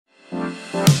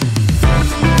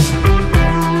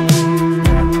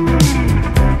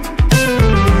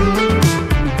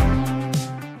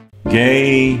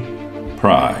Gay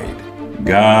pride.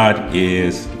 God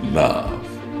is love.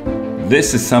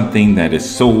 This is something that is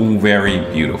so very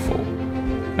beautiful.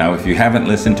 Now, if you haven't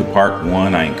listened to part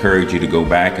 1, I encourage you to go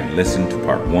back and listen to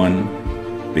part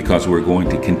 1, because we're going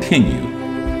to continue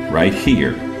right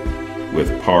here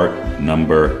with part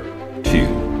number 2.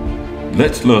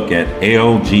 Let's look at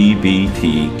LGBTQIA+.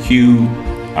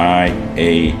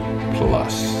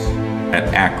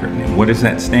 That acronym, what does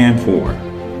that stand for?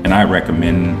 And I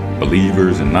recommend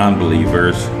believers and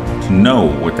non-believers to know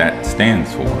what that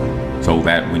stands for, so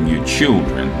that when your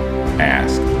children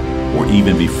ask, or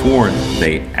even before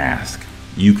they ask,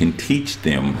 you can teach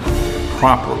them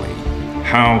properly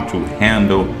how to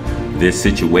handle this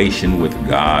situation with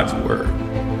God's word.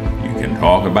 You can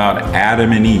talk about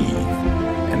Adam and Eve,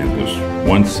 and it was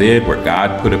once said where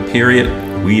God put a period,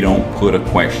 we don't put a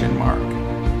question mark.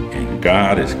 And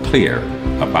God is clear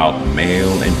about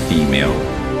male and female,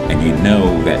 and you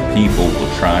know that people will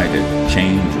try to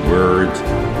change words,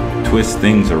 twist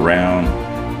things around.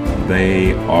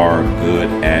 They are good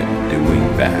at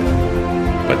doing that.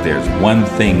 But there's one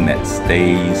thing that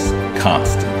stays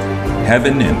constant.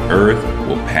 Heaven and earth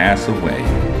will pass away,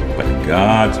 but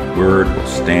God's word will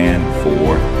stand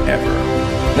forever.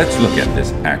 Let's look at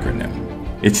this acronym.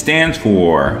 It stands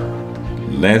for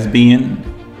lesbian,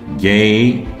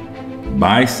 gay,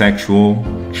 bisexual,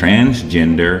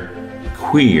 transgender,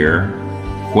 queer,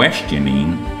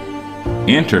 questioning,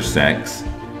 intersex,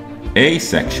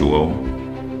 asexual,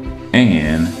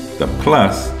 and the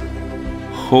plus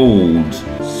holds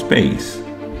space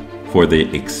for the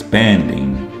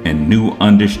expanding and new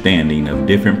understanding of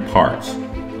different parts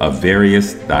of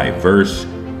various diverse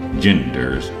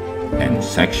genders and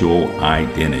sexual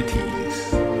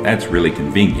identities. That's really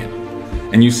convenient.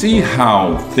 And you see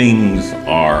how things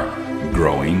are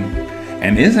growing,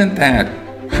 and isn't that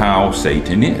how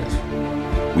Satan is?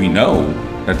 We know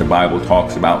that the Bible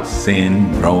talks about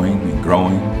sin growing and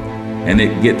growing, and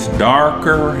it gets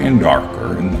darker and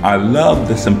darker. And I love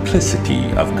the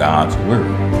simplicity of God's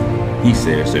word. He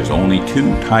says there's only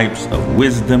 2 types of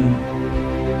wisdom.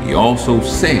 He also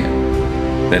said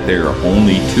that there are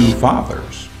only 2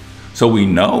 fathers. So we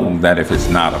know that if it's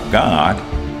not of God,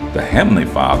 the Heavenly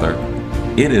Father,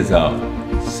 it is of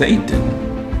Satan,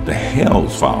 the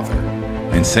hell's father.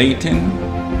 And Satan,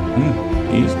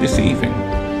 he's deceiving.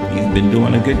 He's been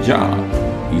doing a good job.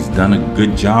 He's done a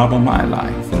good job of my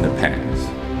life in the past.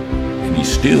 And he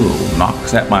still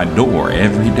knocks at my door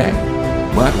every day.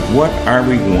 But what are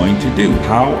we going to do?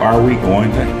 How are we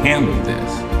going to handle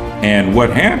this? And what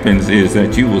happens is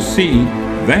that you will see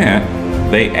that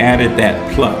they added that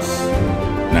plus.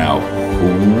 Now,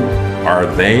 who are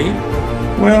they?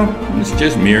 Well, it's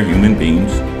just mere human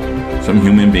beings. Some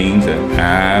human beings that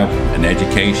have an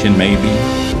education maybe.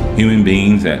 Human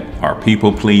beings that are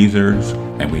people pleasers.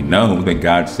 And we know that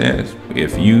God says,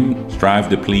 if you strive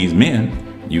to please men,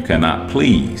 you cannot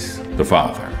please the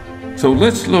Father. So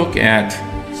let's look at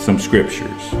some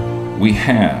scriptures. We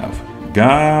have,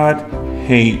 God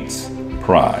hates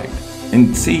pride.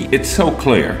 And see, it's so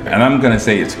clear. And I'm going to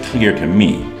say it's clear to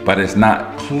me, but it's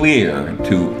not clear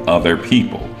to other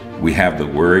people. We have the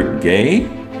word gay,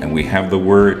 and we have the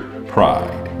word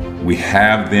pride. We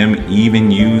have them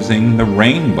even using the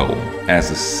rainbow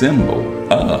as a symbol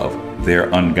of their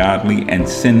ungodly and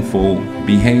sinful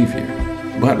behavior.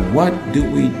 But what do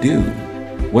we do?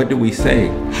 What do we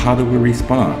say? How do we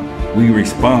respond? We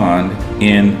respond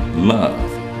in love.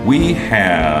 We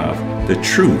have the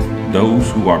truth. Those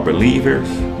who are believers,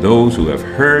 those who have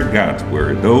heard God's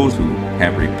word, those who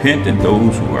have repented,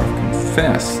 those who have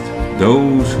confessed,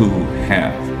 those who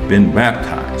have been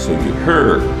baptized. So you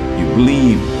heard, you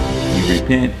believe, you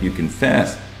repent, you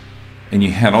confess, and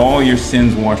you had all your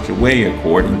sins washed away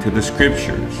according to the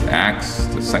scriptures. Acts,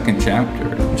 the 2nd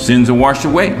chapter. Your sins are washed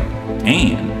away,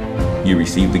 and you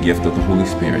receive the gift of the Holy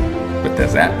Spirit. But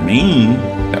does that mean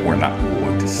that we're not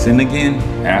going to sin again?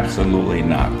 Absolutely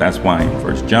not. That's why in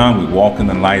 1 John, we walk in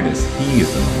the light as he is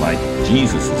in the light.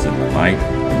 Jesus is in the light.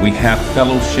 And we have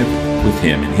fellowship with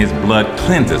him, and his blood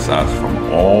cleanses us from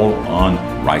all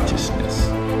unrighteousness.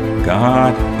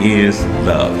 God is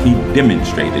love. He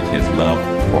demonstrated his love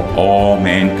for all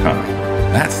mankind.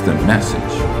 That's the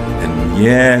message. And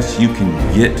yes, you can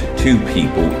get to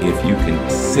people if you can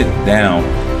sit down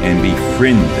and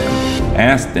befriend them.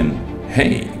 Ask them,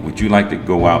 hey, would you like to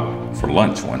go out for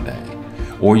lunch one day?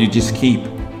 Or you just keep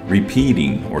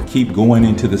repeating or keep going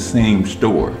into the same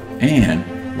store. And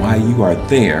while you are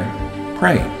there,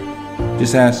 pray.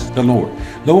 Just ask the Lord,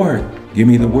 Lord, give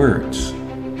me the words.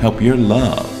 Help your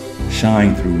love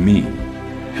shine through me.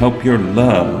 Help your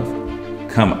love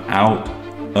come out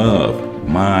of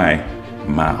my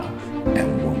mouth.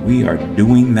 when we are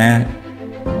doing that,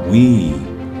 we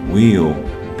will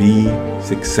be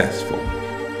successful.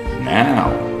 Now,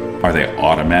 are they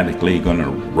automatically going to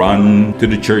run to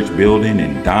the church building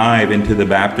and dive into the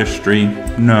baptistry?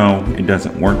 No, it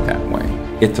doesn't work that way.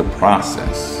 It's a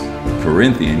process.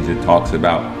 Corinthians, it talks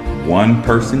about one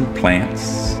person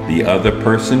plants, the other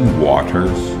person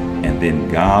waters, and then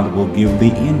God will give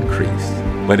the increase.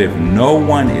 But if no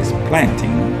one is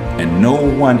planting and no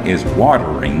one is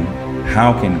watering,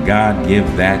 how can God give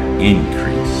that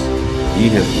increase? He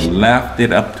has left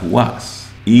it up to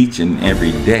us each and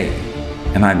every day.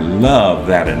 And I love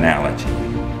that analogy.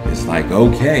 It's like,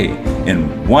 okay,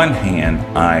 in one hand,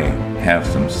 I have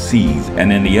some seeds,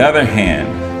 and in the other hand,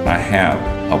 I have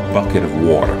a bucket of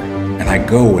water. And I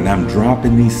go and I'm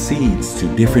dropping these seeds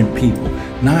to different people,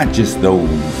 not just those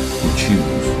who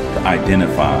choose to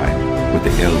identify with the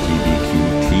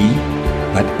LGBTQ,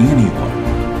 but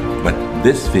anyone. But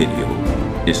this video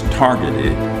is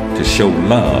targeted to show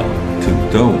love to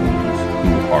those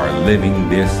who are living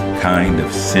this kind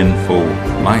of sinful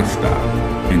lifestyle.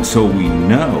 And so we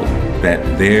know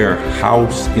that their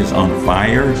house is on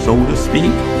fire, so to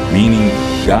speak, meaning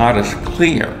God is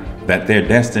clear that their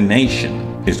destination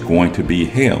is going to be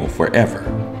hell forever.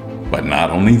 But not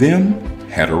only them,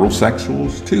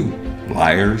 heterosexuals too,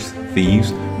 liars,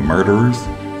 thieves, murderers,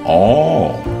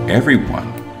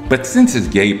 everyone. But since it's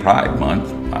Gay Pride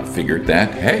Month, I figured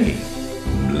that, hey,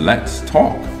 let's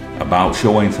talk about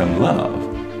showing some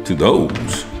love to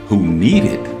those who need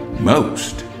it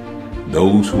most,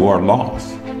 those who are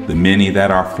lost, the many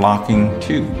that are flocking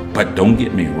too. But don't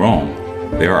get me wrong,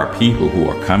 there are people who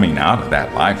are coming out of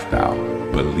that lifestyle.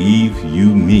 Believe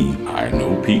you me, I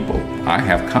know people. I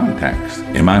have contacts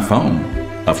in my phone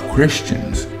of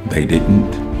Christians. They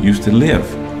didn't used to live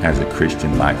as a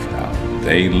Christian lifestyle.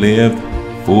 They lived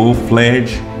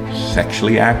full-fledged,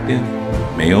 sexually active,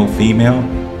 male, female,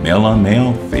 male on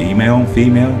male, female on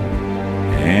female,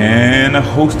 and a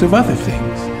host of other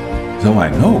things. So I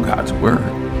know God's word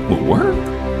will work.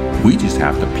 We just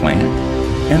have to plant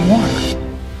and water.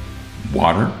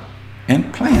 Water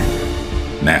and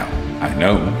plant. Now, I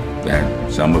know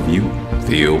that some of you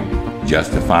feel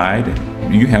justified.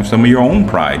 You have some of your own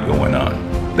pride going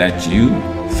on, that you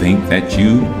think that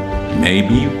you may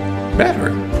be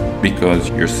better because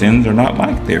your sins are not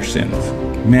like their sins.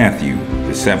 Matthew,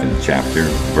 the 7th chapter,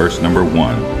 verse number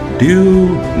 1.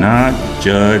 Do not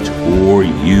judge, or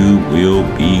you will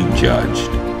be judged.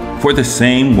 For the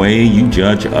same way you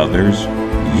judge others,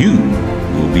 you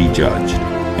will be judged.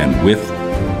 And with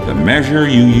the measure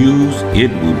you use,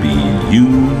 it will be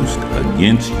used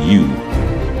against you.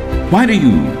 Why do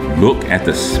you look at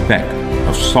the speck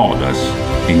of sawdust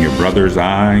in your brother's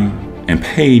eye and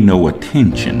pay no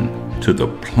attention to the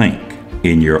plank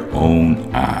in your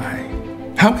own eye?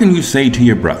 How can you say to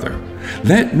your brother,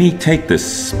 let me take the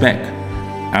speck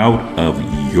out of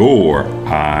your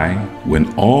eye,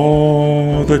 when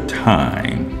all the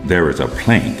time there is a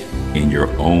plank in your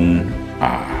own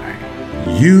eye?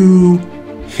 You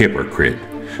hypocrite.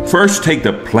 First take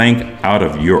the plank out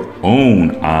of your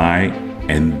own eye,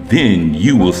 and then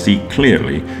you will see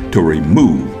clearly to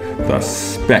remove the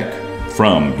speck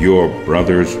from your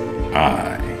brother's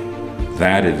eye.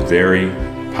 That is very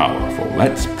powerful.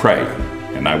 Let's pray,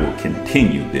 and I will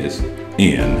continue this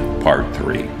in part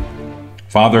 3.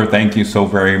 Father, thank you so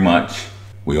very much.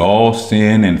 We all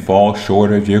sin and fall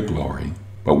short of your glory,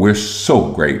 but we're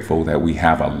so grateful that we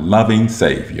have a loving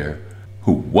Savior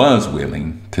who was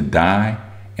willing to die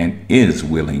and is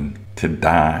willing to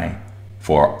die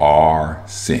for our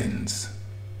sins.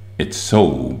 It's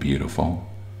so beautiful.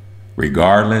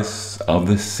 Regardless of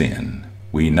the sin,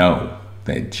 we know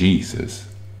that Jesus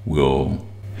will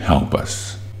help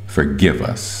us, forgive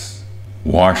us,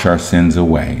 wash our sins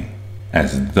away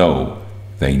as though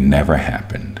they never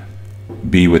happened.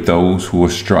 Be with those who are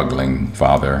struggling,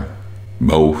 Father,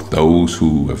 both those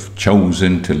who have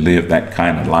chosen to live that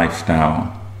kind of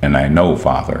lifestyle, and I know,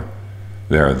 Father,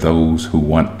 there are those who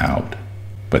want out,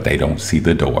 but they don't see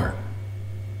the door.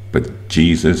 But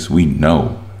Jesus, we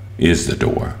know, is the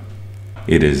door.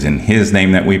 It is in his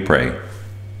name that we pray.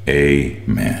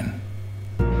 Amen.